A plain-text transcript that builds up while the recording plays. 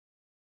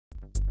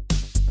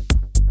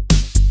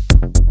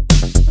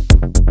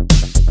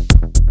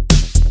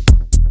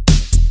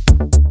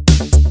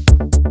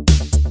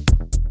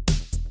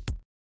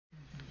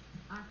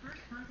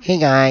Hey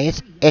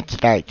guys, it's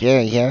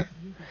TheDarkJeri here,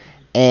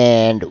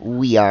 and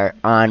we are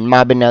on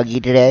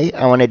Mabinogi today.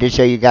 I wanted to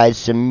show you guys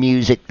some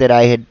music that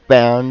I had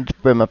found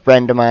from a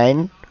friend of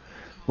mine.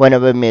 One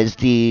of them is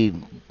the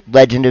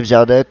Legend of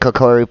Zelda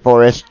Kokori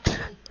Forest,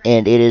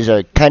 and it is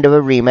a kind of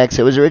a remix.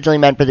 It was originally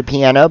meant for the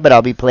piano, but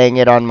I'll be playing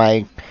it on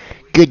my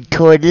good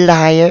chord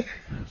Lyre.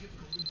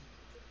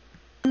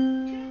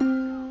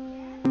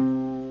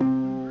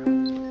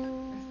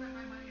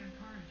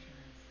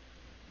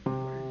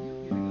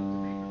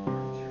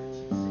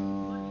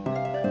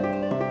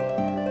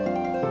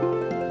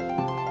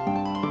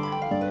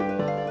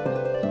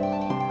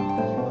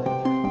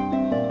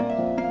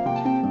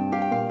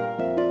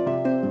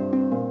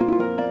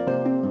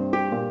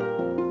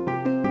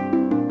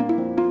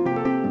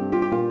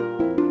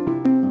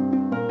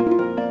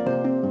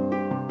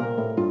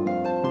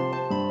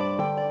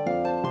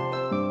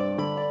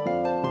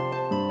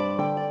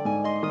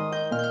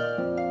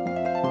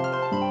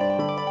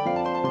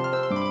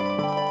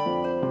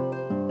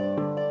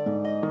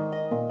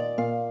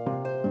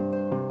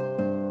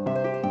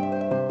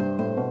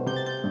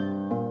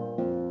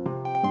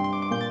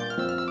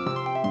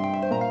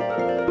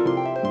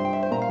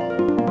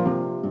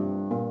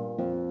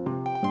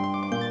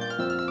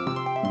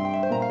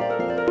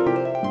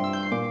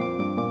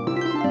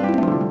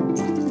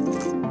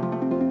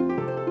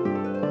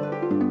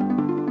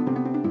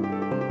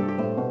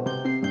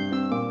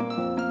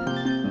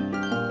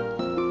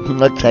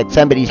 Looks like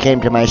somebody's came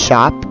to my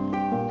shop.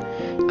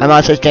 I'm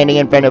also standing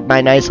in front of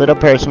my nice little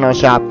personal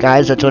shop,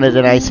 guys. That's one of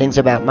the nice things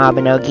about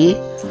Mabinogi.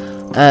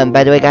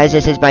 By the way, guys,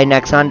 this is by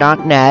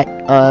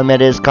Nexon.net.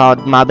 It is called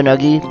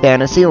Mabinogi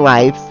Fantasy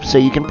Life, so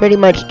you can pretty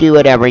much do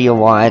whatever you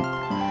want.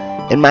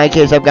 In my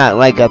case, I've got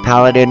like a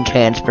paladin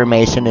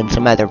transformation and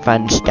some other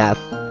fun stuff.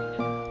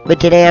 But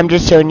today I'm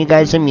just showing you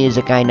guys some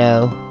music I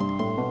know.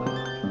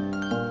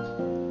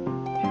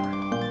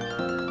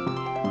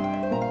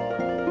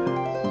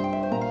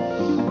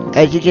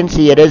 As you can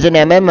see, it is an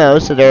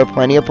MMO, so there are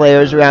plenty of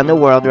players around the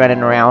world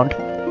running around.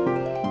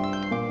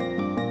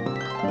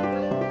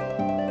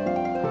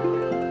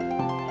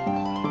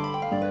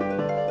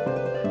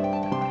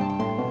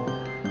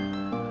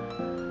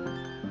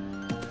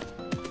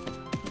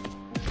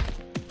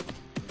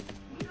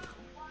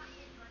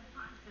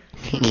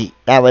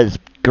 That was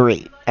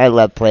great. I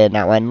love playing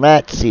that one.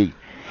 Let's see.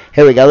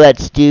 Here we go.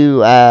 Let's do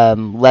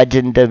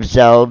Legend of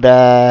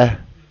Zelda.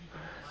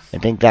 I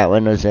think that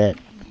one was it.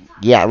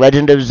 Yeah,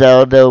 Legend of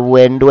Zelda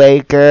Wind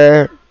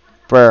Waker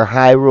for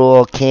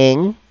Hyrule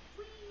King.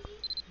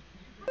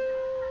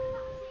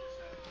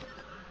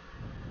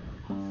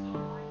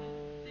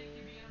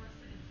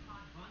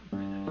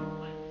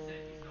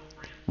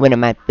 One of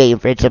my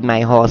favorites of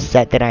my whole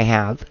set that I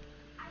have.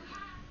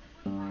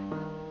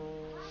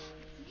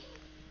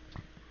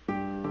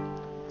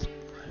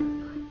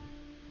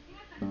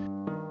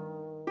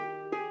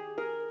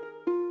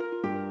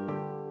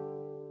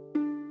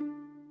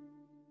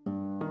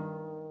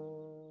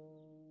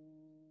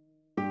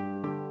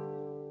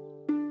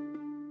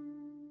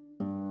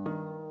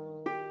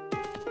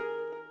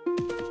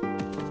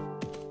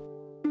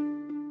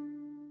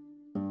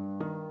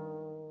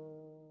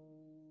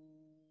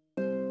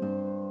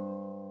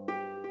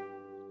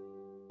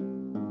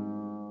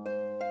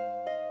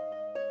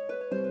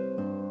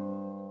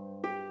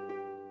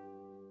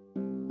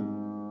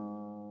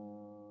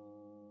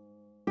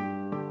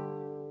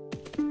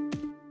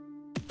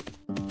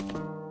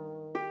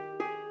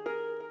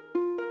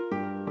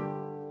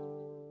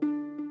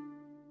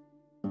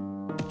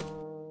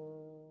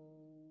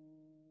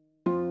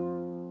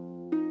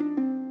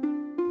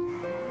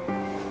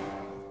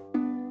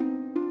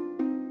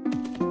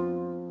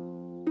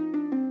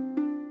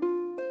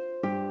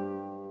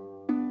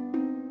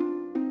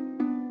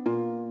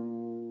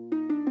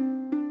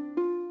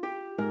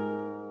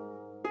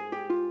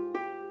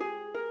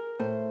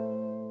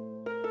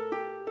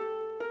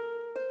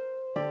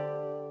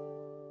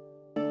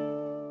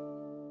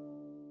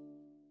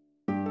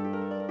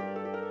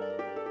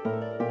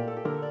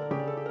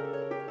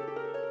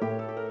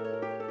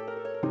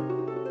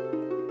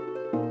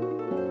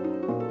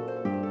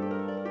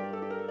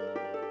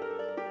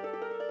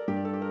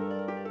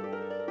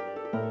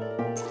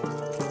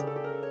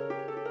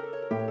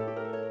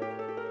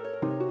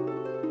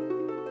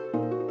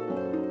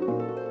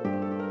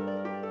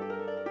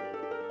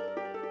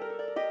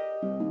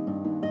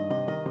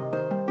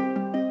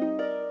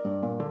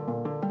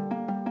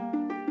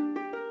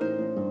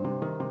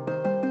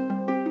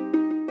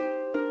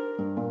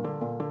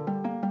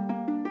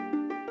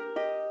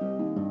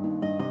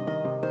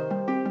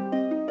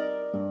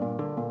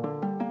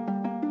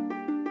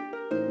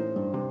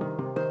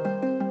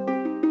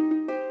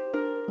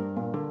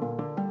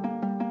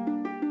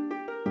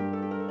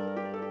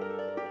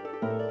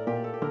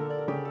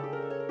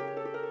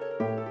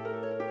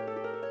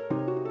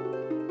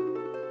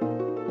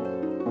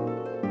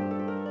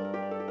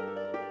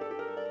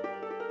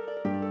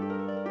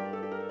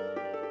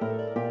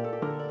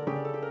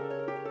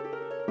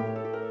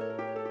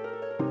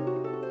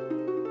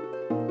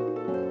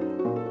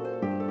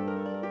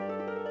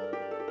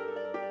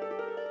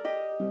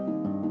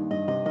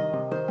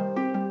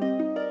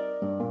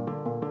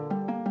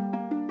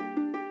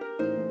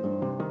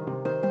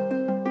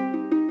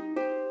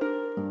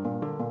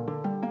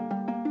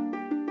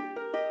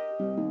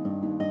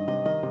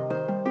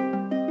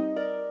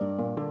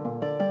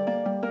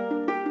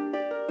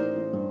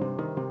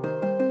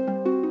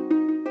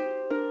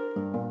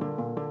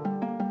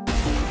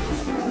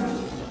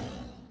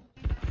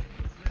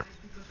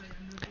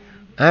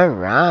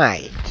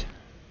 Alright.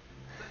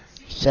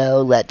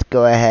 So let's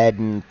go ahead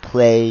and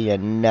play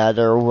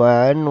another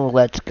one.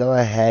 Let's go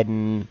ahead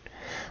and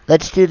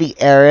let's do the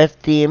Aerith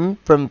theme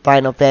from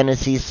Final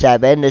Fantasy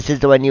VII. This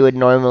is the one you would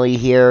normally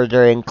hear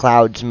during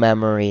Cloud's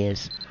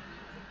Memories.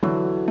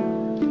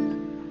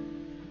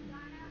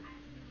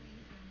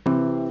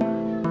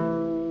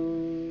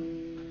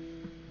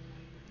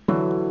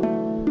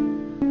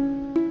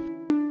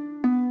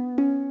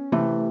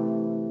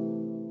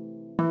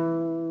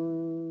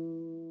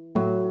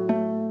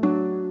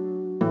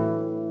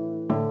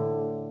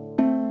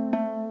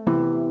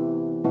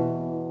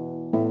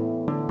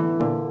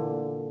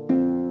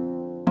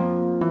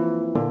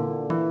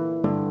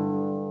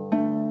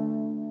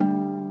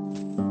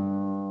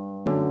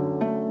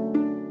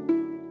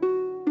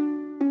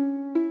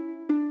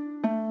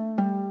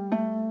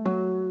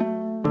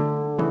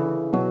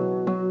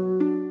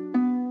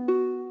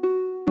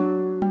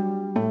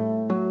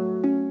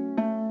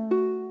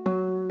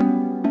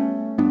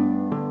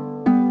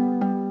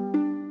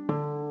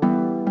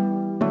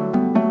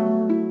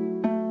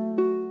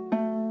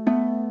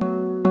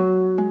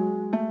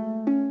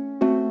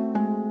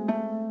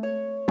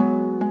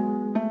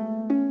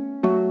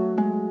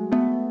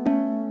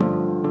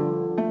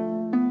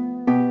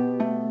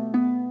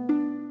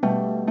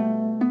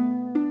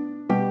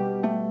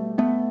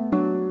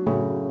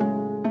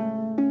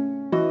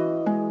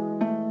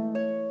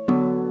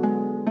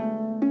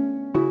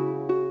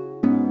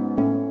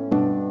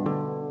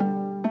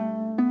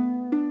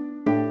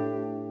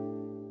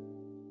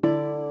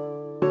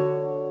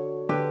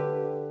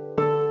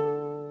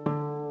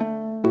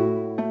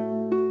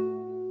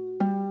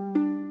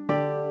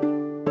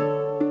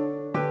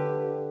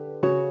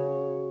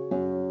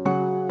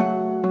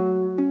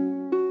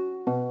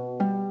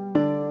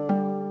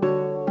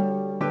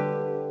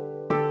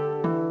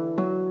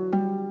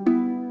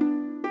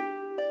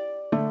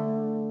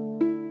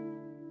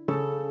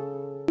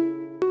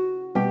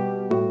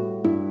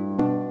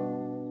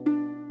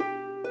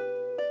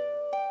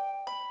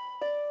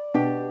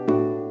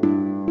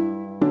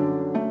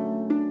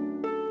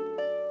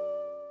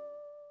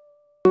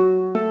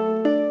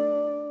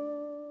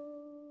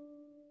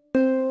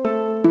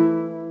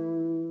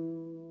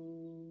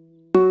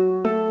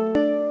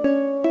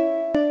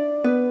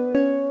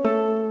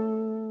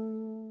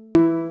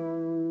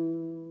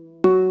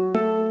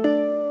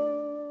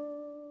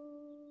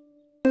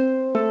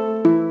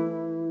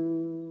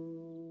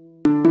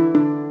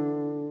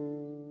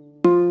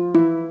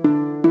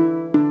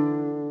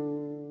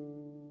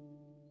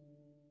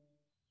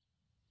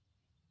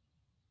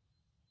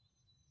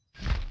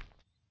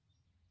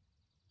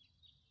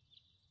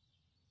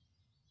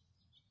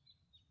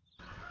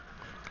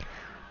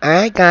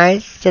 Alright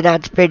guys, so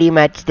that's pretty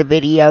much the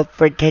video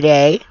for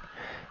today.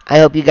 I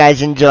hope you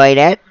guys enjoyed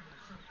it.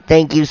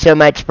 Thank you so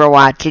much for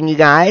watching, you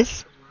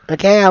guys.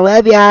 Okay, I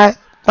love ya.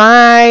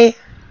 Bye.